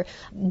other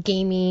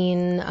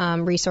gaming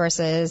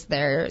resources,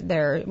 their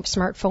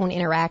smartphone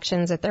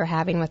interactions that they're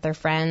having with their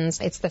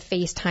friends. It's the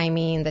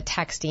FaceTiming, the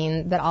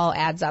texting that all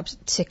adds up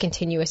to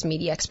continuous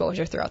media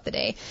exposure throughout the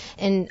day.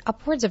 And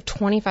upwards of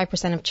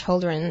 25% of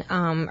children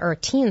or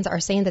teens are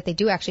saying that they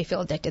do actually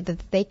feel addicted,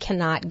 that they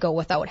cannot go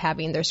without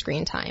having their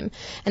screen time.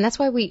 And that's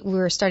why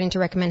we're starting to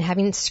recommend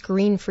having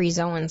screen-free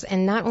zones,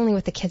 and not only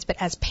with the kids, but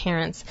as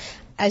parents.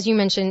 As you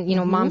mentioned,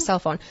 mom's cell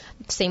phone.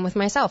 Same with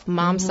myself.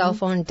 Mom's cell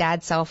phone,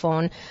 dad's cell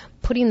phone.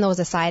 Putting those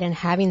aside and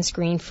having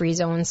screen-free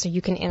zones so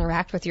you can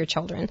interact with your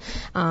children,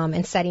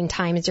 and setting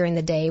times during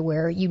the day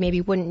where you maybe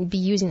wouldn't be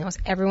using those.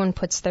 Everyone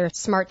puts their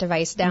smart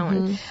device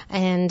down,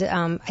 and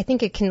I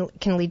think it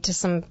can lead to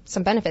some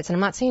benefits. And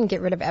I'm not saying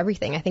get rid of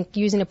everything. I think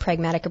using a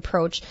pragmatic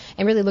approach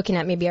and really looking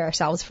at maybe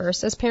ourselves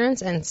first as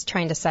parents and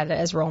trying to set it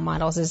as role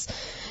models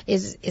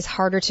is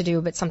harder to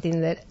do, but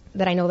something that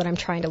I know that I'm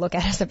trying to look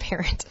at as a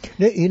parent.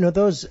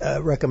 Those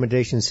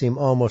recommendations seem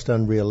almost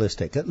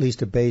unrealistic, at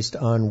least based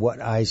on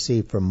what I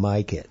see from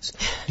my kids.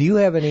 Do you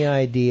have any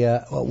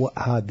idea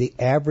how the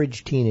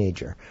average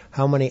teenager,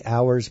 how many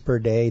hours per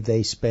day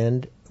they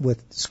spend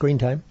with screen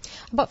time?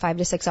 About 5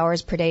 to 6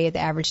 hours per day, the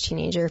average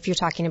teenager. If you're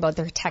talking about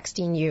their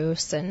texting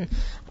use and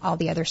all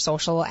the other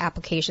social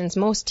applications,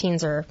 most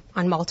teens are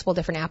on multiple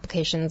different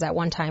applications at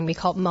one time. We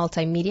call it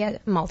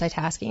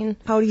multitasking.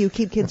 How do you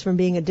keep kids from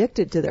being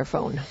addicted to their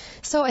phone?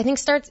 So I think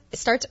it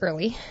starts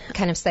early,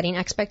 kind of setting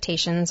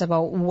expectations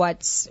about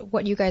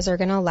what you guys are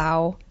going to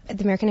allow.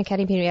 The American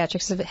Academy of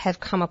Pediatrics have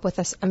come up with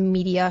a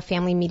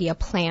family media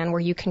plan where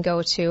you can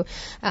go to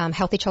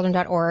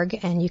healthychildren.org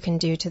and you can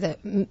do to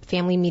the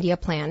family media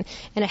plan.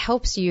 And it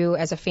helps you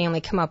as a family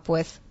come up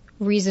with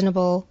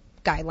reasonable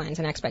guidelines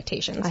and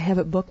expectations. I have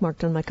it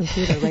bookmarked on my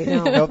computer right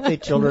now.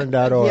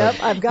 Healthychildren.org. Yep,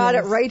 I've got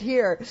it right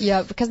here.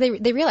 Yeah, because they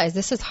realize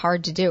this is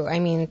hard to do. I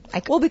mean,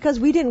 because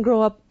we didn't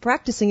grow up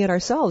practicing it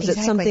ourselves. Exactly.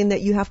 It's something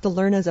that you have to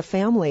learn as a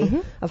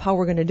family of how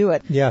we're going to do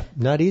it. Yeah,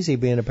 not easy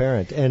being a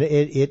parent. And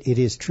it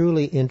is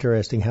truly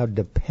interesting how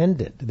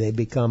dependent they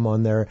become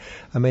on their...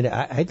 I mean,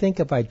 I think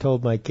if I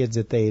told my kids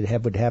that they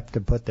would have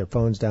to put their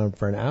phones down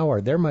for an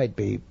hour, there might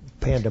be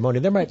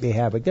pandemonium. There might be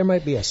havoc. There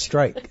might be a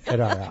strike at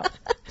our house.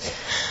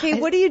 Hey,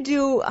 what do you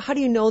do? How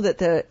do you know that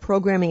the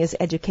programming is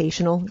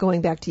educational?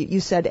 Going back to you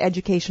said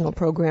educational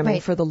programming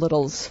for the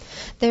littles.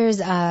 There's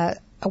a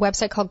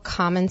website called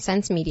Common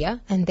Sense Media,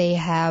 and they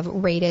have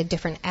rated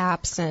different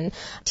apps and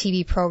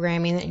TV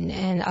programming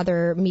and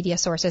other media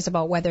sources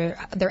about whether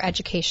they're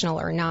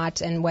educational or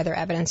not and whether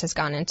evidence has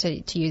gone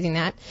into using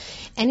that.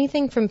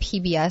 Anything from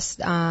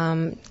PBS.org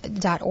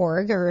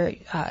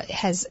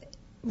has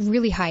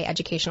really high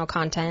educational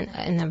content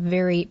and a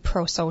very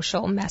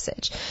pro-social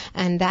message.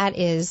 And that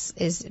is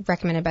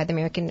recommended by the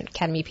American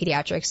Academy of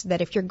Pediatrics,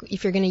 that if you're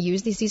going to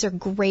use these are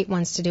great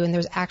ones to do. And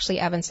there's actually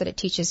evidence that it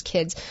teaches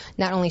kids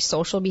not only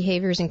social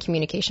behaviors and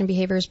communication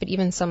behaviors, but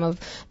even some of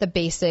the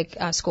basic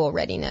school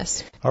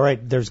readiness. All right,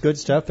 there's good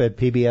stuff at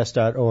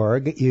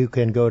pbs.org. You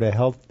can go to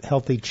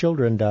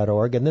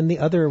healthychildren.org, and then the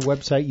other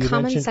website you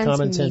mentioned,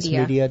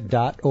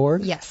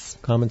 commonsensemedia.org. Yes.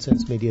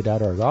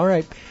 Commonsensemedia.org. All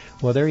right.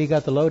 Well, there you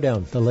got the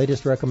lowdown, the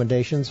latest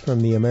recommendations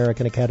from the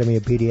American Academy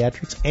of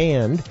Pediatrics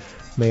and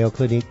Mayo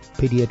Clinic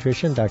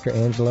pediatrician, Dr.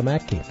 Angela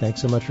Matkey.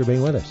 Thanks so much for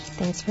being with us.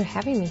 Thanks for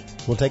having me.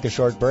 We'll take a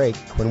short break.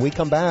 When we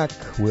come back,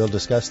 we'll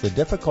discuss the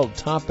difficult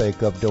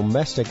topic of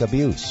domestic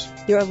abuse.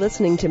 You're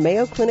listening to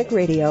Mayo Clinic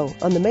Radio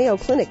on the Mayo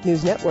Clinic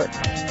News Network.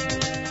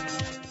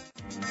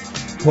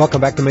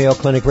 Welcome back to Mayo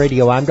Clinic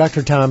Radio. I'm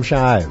Dr. Tom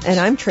Shives. And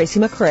I'm Tracy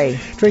McCrae.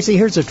 Tracy,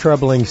 here's a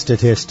troubling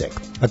statistic.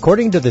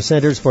 According to the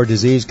Centers for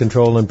Disease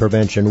Control and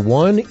Prevention,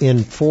 1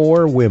 in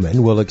 4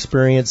 women will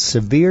experience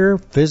severe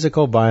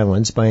physical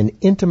violence by an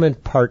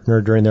intimate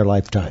partner during their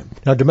lifetime.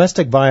 Now,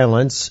 domestic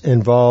violence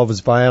involves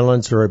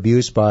violence or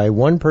abuse by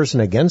one person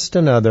against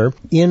another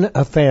in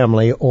a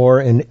family or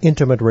an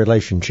intimate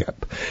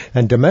relationship.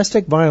 And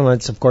domestic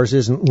violence, of course,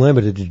 isn't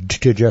limited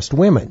to just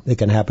women. It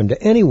can happen to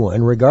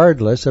anyone,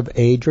 regardless of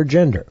age or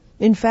gender.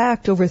 In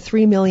fact, over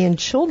 3 million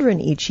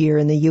children each year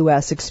in the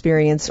U.S.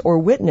 experience or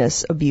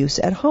witness abuse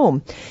at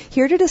home.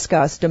 Here to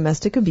discuss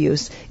domestic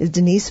abuse is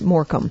Denise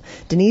Morcom.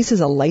 Denise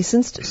is a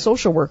licensed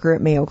social worker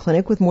at Mayo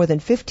Clinic with more than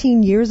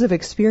 15 years of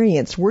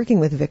experience working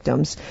with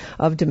victims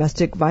of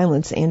domestic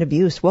violence and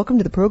abuse. Welcome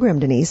to the program,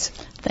 Denise.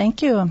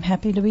 Thank you. I'm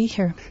happy to be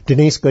here.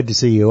 Denise, good to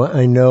see you.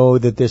 I know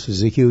that this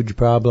is a huge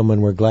problem,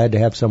 and we're glad to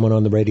have someone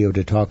on the radio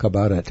to talk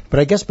about it.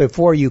 But I guess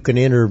before you can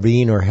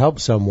intervene or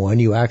help someone,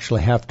 you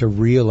actually have to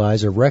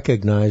realize or recognize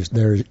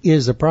there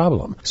is a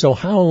problem. So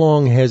how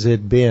long has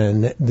it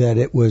been that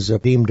it was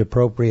deemed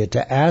appropriate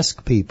to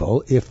ask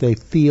people if they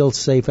feel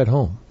safe at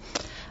home?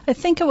 I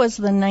think it was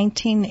the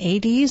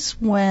 1980s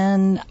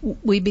when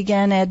we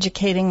began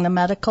educating the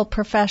medical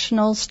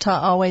professionals to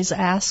always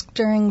ask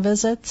during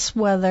visits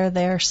whether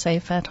they're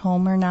safe at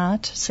home or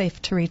not,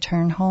 safe to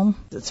return home.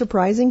 Is it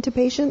surprising to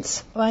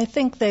patients? Well, I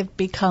think they've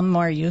become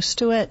more used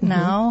to it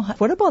now.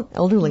 What about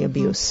elderly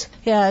abuse?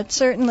 Yeah, it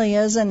certainly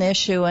is an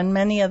issue, and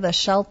many of the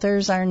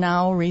shelters are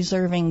now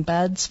reserving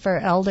beds for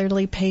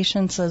elderly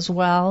patients as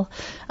well.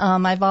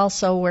 I've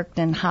also worked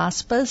in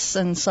hospice,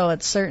 and so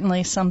it's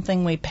certainly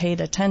something we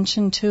paid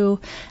attention to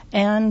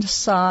and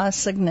saw a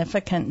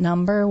significant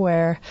number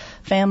where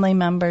family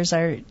members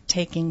are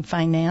taking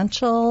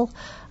financial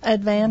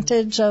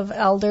advantage of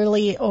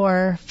elderly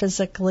or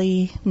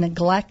physically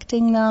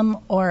neglecting them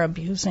or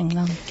abusing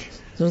them.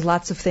 There's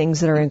lots of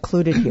things that are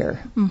included here.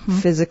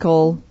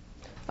 Physical,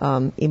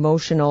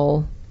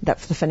 emotional. The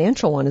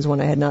financial one is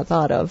one I had not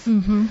thought of.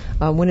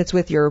 When it's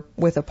with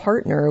a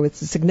partner,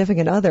 with a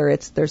significant other,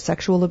 there's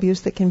sexual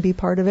abuse that can be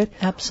part of it.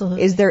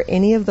 Absolutely. Is there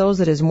any of those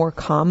that is more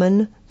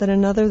common than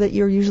another that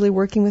you're usually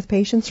working with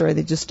patients, or are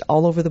they just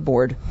all over the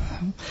board?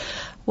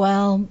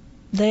 Well,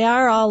 they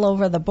are all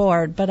over the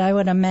board, but I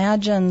would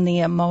imagine the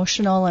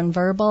emotional and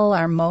verbal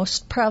are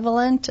most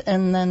prevalent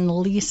and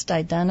then least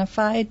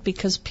identified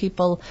because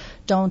people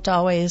don't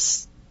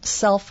always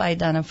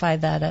self-identify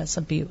that as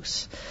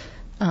abuse.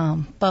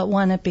 But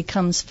when it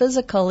becomes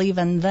physical,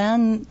 even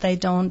then, they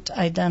don't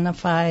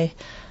identify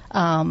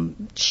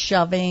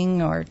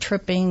shoving or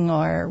tripping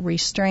or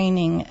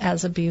restraining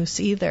as abuse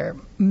either.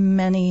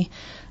 Many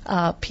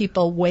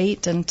people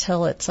wait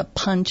until it's a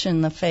punch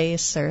in the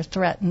face or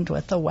threatened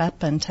with a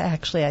weapon to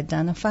actually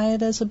identify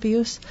it as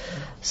abuse.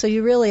 So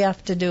you really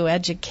have to do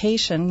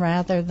education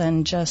rather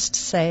than just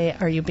say,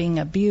 are you being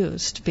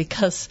abused?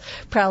 Because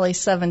probably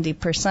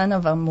 70%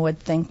 of them would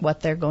think what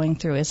they're going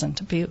through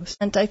isn't abuse.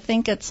 And I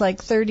think it's like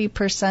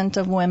 30%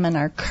 of women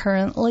are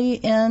currently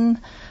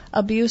in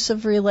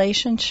abusive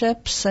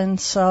relationships, and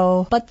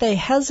so, but they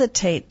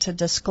hesitate to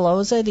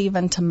disclose it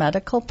even to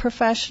medical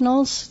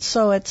professionals,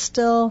 so it's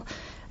still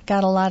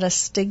got a lot of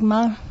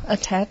stigma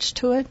attached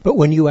to it. But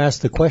when you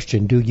ask the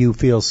question, do you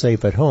feel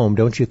safe at home,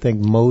 don't you think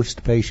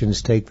most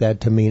patients take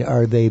that to mean,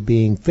 are they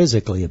being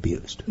physically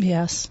abused?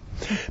 Yes.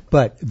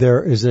 But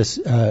there is this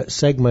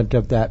segment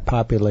of that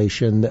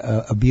population,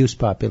 abuse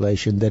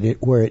population, that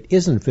where it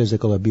isn't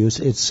physical abuse,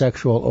 it's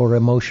sexual or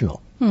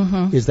emotional.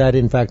 Is that,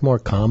 in fact, more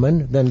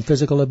common than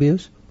physical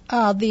abuse?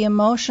 The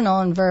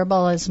emotional and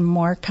verbal is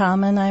more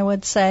common, I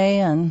would say,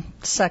 and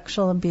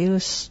sexual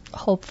abuse,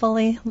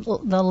 hopefully,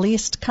 the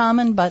least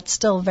common, but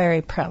still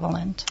very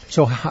prevalent.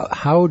 So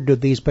how do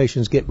these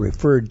patients get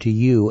referred to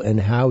you, and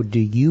how do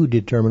you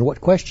determine, what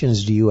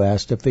questions do you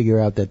ask to figure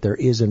out that there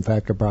is, in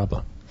fact, a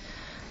problem?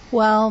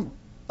 Well,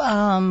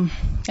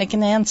 I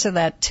can answer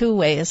that two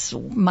ways.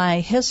 My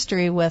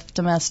history with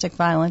domestic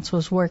violence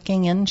was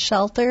working in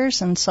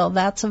shelters, and so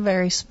that's a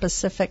very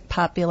specific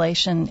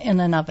population in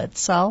and of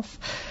itself.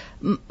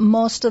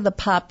 most of the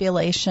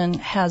population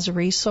has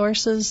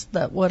resources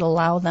that would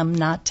allow them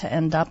not to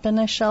end up in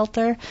a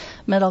shelter.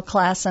 Middle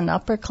class and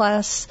upper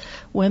class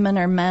women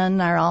or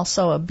men are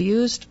also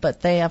abused,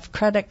 but they have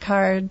credit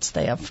cards,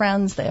 they have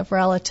friends, they have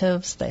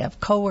relatives, they have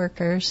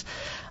coworkers,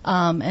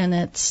 and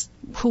it's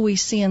who we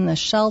see in the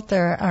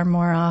shelter are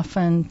more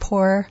often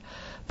poor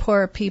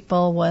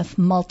people with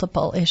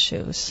multiple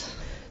issues.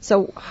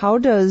 So how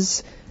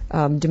does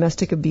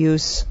domestic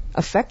abuse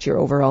affect your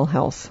overall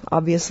health?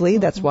 Obviously,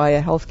 that's why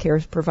a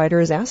healthcare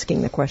provider is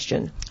asking the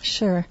question.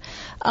 Sure.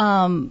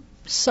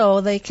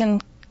 So they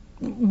can,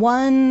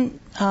 one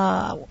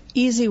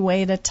easy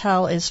way to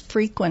tell is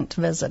frequent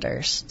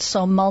visitors,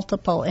 so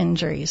multiple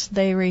injuries.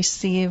 They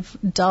receive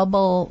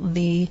double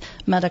the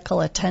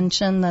medical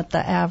attention that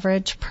the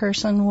average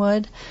person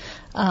would.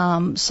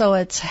 So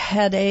it's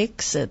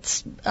headaches,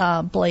 it's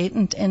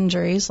blatant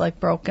injuries like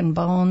broken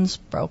bones,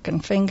 broken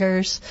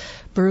fingers,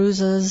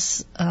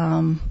 bruises,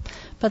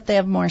 but they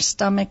have more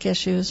stomach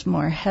issues,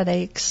 more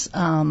headaches.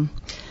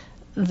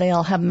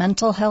 They'll have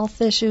mental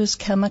health issues,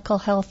 chemical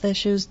health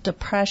issues,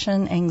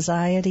 depression,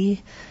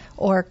 anxiety,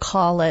 or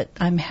call it,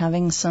 I'm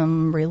having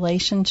some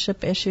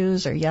relationship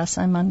issues, or yes,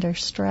 I'm under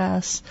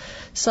stress.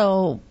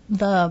 So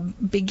the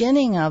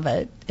beginning of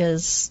it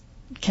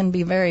can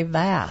be very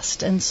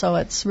vast, and so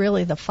it's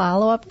really the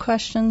follow-up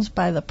questions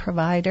by the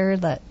provider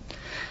that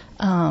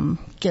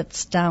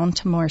gets down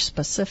to more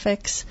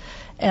specifics,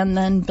 and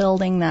then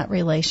building that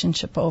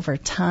relationship over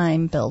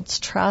time builds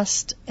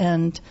trust,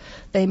 and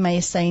they may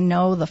say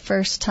no the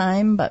first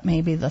time, but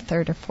maybe the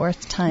third or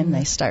fourth time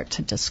they start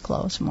to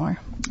disclose more.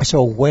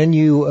 So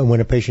when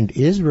a patient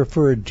is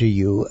referred to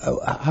you,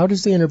 how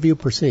does the interview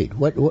proceed?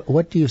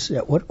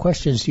 What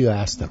questions do you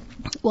ask them?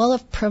 Well,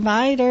 if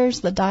providers,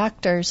 the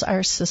doctors,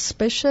 are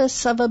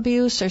suspicious of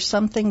abuse or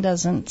something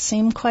doesn't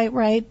seem quite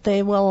right,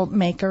 they will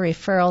make a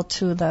referral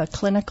to the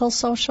clinical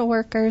social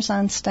workers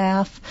on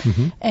staff,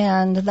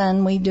 and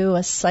then we do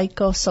a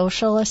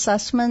psychosocial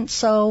assessment.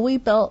 So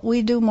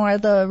we do more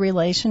of the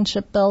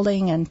relationship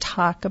building and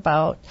talk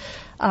about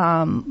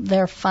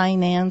their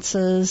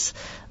finances,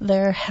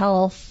 their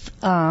health,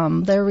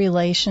 their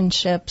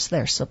relationships,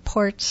 their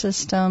support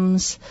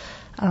systems,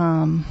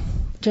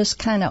 just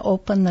kind of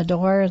open the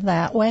door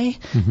that way.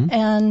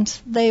 And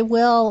they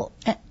will,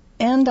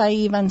 and I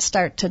even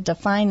start to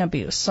define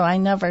abuse. So I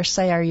never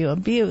say, are you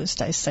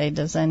abused? I say,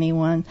 has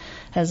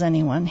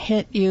anyone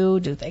hit you?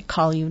 Do they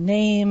call you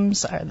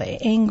names? Are they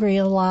angry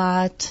a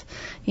lot?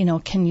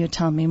 Can you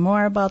tell me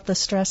more about the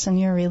stress in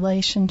your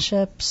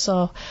relationship?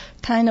 So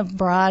kind of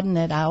broaden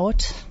it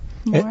out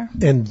more.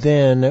 And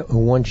then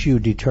once you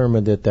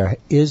determine that there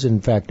is in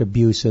fact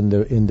abuse in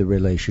the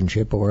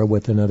relationship or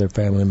with another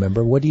family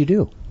member, what do you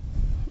do?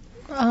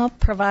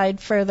 Provide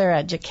further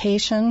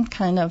education,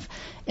 kind of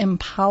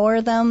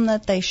empower them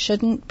that they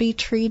shouldn't be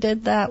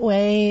treated that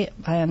way.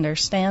 I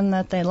understand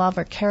that they love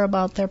or care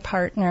about their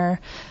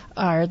partner.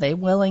 Are they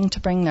willing to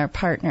bring their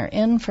partner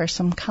in for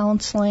some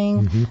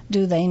counseling?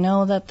 Do they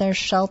know that there's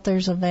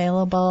shelters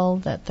available,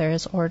 that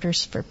there's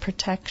orders for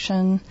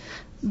protection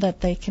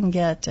that they can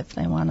get if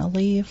they want to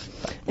leave?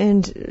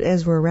 And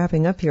as we're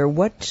wrapping up here,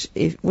 what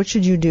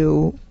should you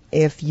do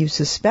if you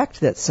suspect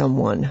that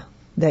someone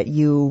that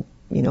you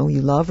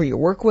love or you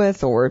work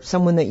with, or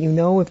someone that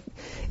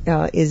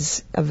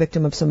is a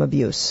victim of some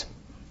abuse?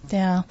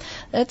 Yeah,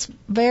 it's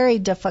very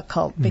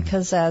difficult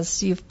because,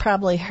 as you've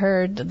probably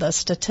heard, the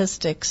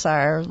statistics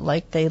are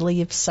like they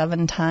leave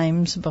 7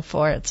 times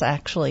before it's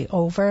actually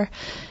over.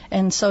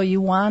 And so you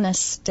want to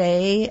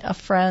stay a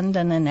friend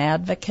and an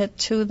advocate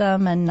to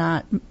them and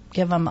not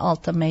give them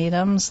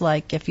ultimatums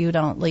like, if you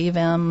don't leave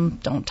him,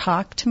 don't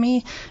talk to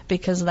me,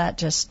 because that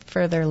just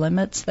further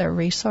limits their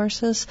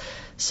resources.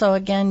 So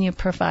again, you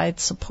provide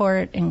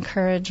support,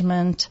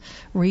 encouragement,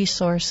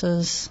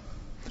 resources.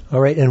 All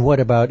right, and what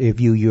about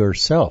if you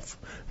yourself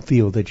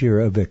feel that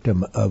you're a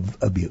victim of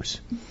abuse?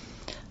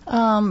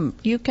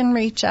 You can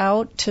reach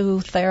out to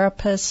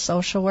therapists,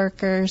 social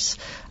workers.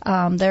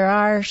 There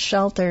are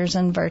shelters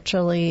in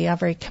virtually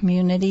every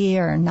community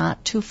or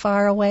not too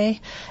far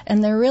away.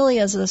 And there really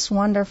is this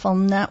wonderful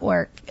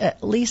network,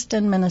 at least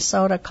in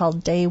Minnesota,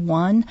 called Day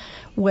One,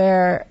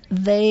 where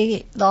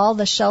all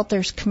the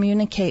shelters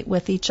communicate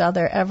with each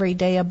other every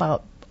day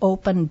about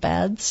open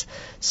beds,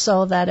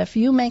 so that if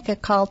you make a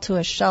call to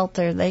a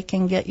shelter, they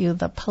can get you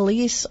the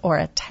police or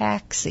a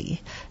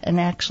taxi and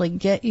actually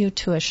get you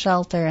to a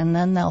shelter, and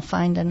then they'll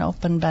find an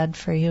open bed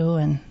for you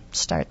and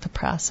start the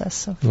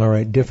process. All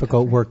right,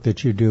 difficult work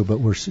that you do,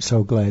 but we're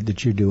so glad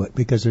that you do it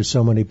because there's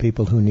so many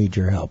people who need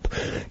your help.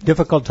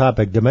 Difficult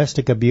topic,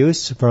 domestic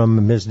abuse,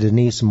 from Ms.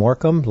 Denise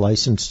Morcom,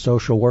 licensed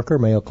social worker,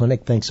 Mayo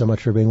Clinic. Thanks so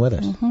much for being with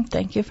us.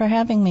 Thank you for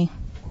having me.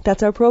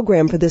 That's our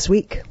program for this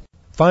week.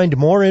 Find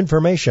more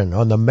information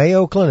on the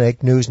Mayo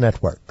Clinic News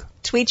Network.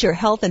 Tweet your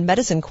health and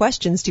medicine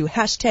questions to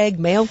 #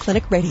 Mayo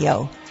Clinic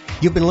Radio.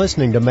 You've been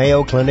listening to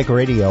Mayo Clinic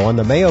Radio on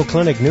the Mayo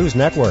Clinic News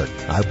Network.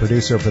 Our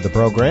producer for the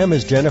program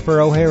is Jennifer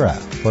O'Hara.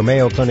 For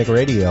Mayo Clinic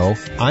Radio,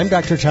 I'm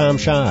Dr. Tom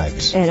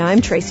Shives. And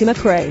I'm Tracy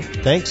McCrae.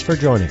 Thanks for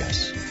joining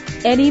us.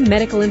 Any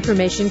medical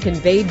information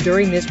conveyed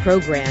during this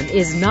program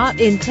is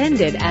not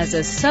intended as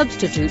a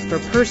substitute for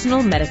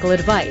personal medical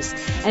advice,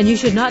 and you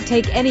should not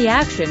take any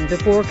action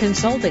before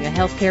consulting a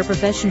healthcare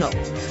professional.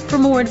 For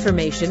more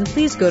information,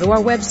 please go to our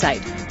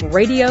website,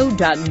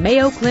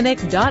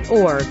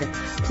 radio.mayoclinic.org.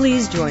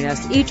 Please join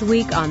us each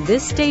week on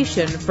this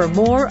station for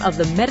more of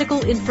the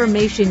medical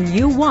information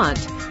you want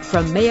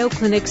from Mayo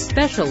Clinic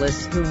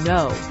specialists who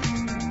know.